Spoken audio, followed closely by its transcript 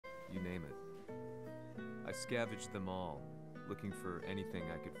you name it. I scavenged them all, looking for anything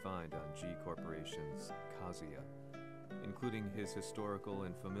I could find on G Corporation's Kazuya, including his historical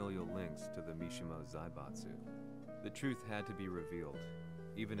and familial links to the Mishima Zaibatsu. The truth had to be revealed,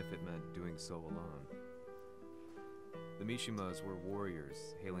 even if it meant doing so alone. The Mishimas were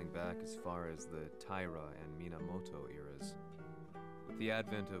warriors hailing back as far as the Taira and Minamoto eras. With the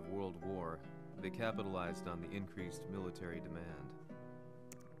advent of World War, they capitalized on the increased military demand.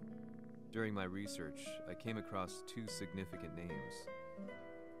 During my research, I came across two significant names.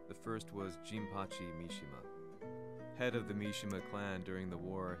 The first was Jinpachi Mishima. Head of the Mishima clan during the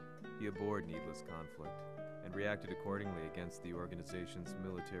war, he abhorred needless conflict and reacted accordingly against the organization's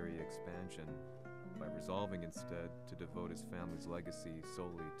military expansion by resolving instead to devote his family's legacy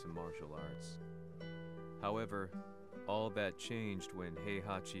solely to martial arts. However, all that changed when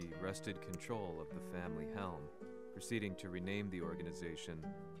Heihachi wrested control of the family helm, proceeding to rename the organization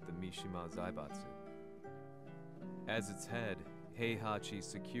the Mishima Zaibatsu. As its head, Heihachi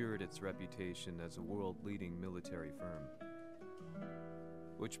secured its reputation as a world-leading military firm.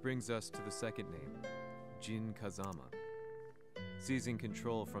 Which brings us to the second name, Jin Kazama. Seizing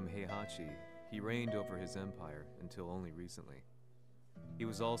control from Heihachi, he reigned over his empire until only recently. He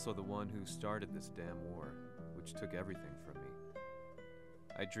was also the one who started this damn war, which took everything from me.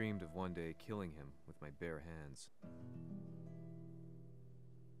 I dreamed of one day killing him with my bare hands.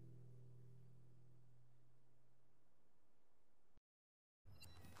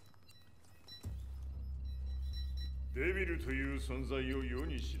 Devil という存在を世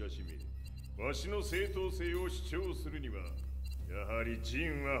に知らしめ、わしの正当性を主張するには、やはりジ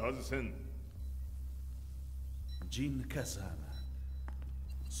ンは外せん。Jin Kazama.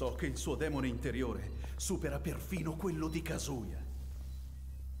 So che il suo demone interiore supera perfino quello di Kazuya.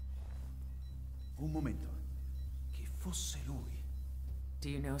 Un momento. Chi fosse lui? Do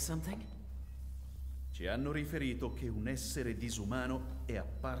you know something? Ci hanno riferito che un essere disumano è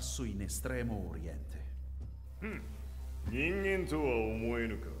apparso in Estremo Oriente. 人間とは思え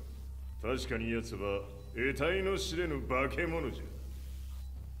ぬか。確かに奴は得体の知れぬ化け物じゃ。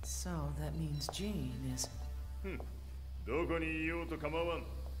So that means Jean is... どこにいようと構わん。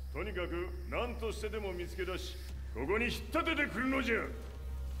とにかく何としてでも見つけ出し、ここに引っ立ててくるのじゃ。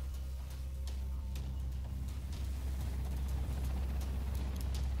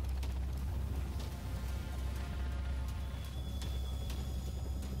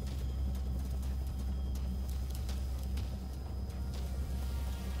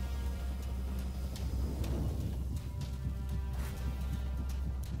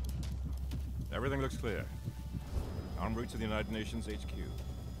Everything looks clear. En route to the United Nations HQ.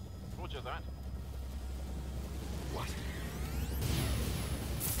 Roger that. What?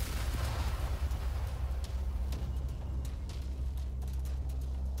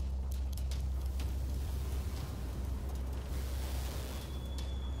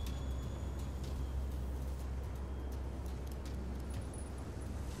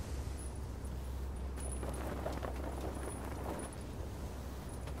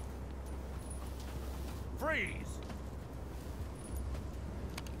 Freeze!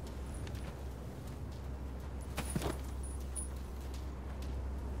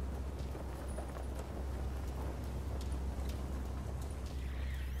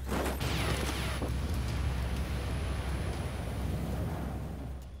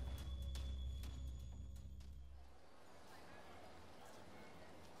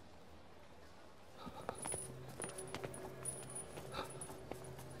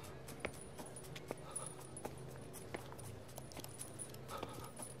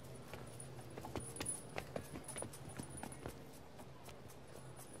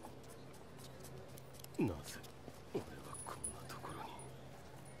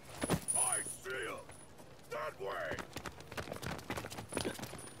 I see him! That way!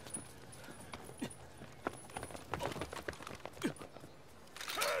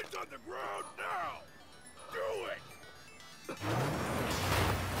 Hands on the ground now! Do it!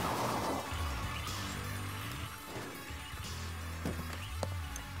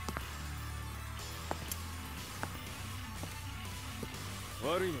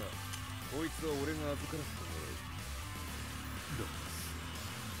 Worry not. こいつは俺が預からせてもらう。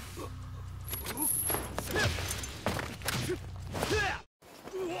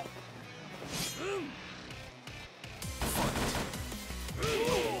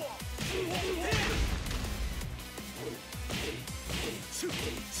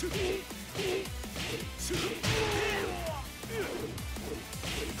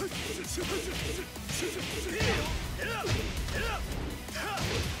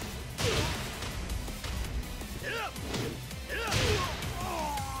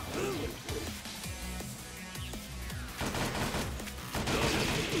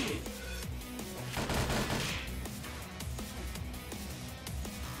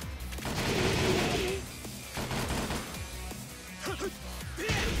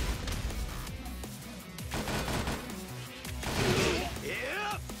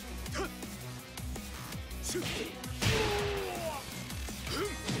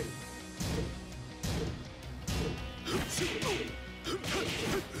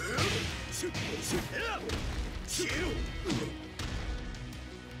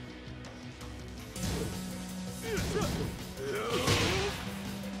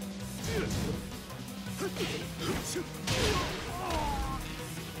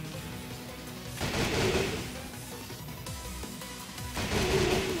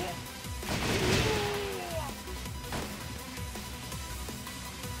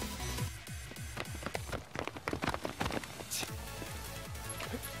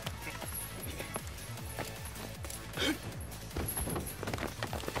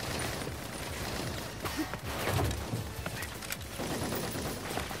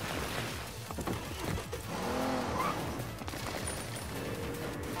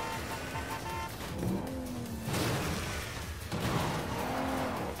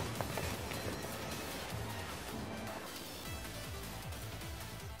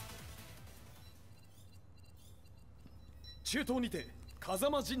中東にて風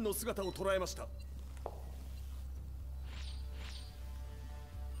間陣の姿を捉えました。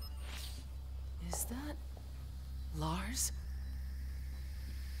Is that Lars?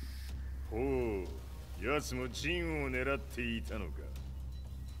 ほう、奴もジンを狙っていたのか。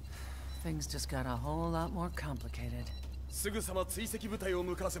Things just got a whole lot more complicated. すぐさま追跡部隊を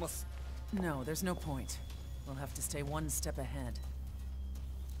向かわせます。No, there's no point. We'll have to stay one step ahead.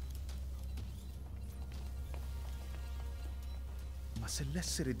 Ma se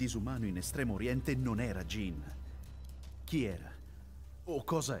l'essere disumano in Estremo Oriente non era Jin, chi era? O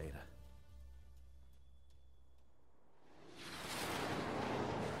cosa era?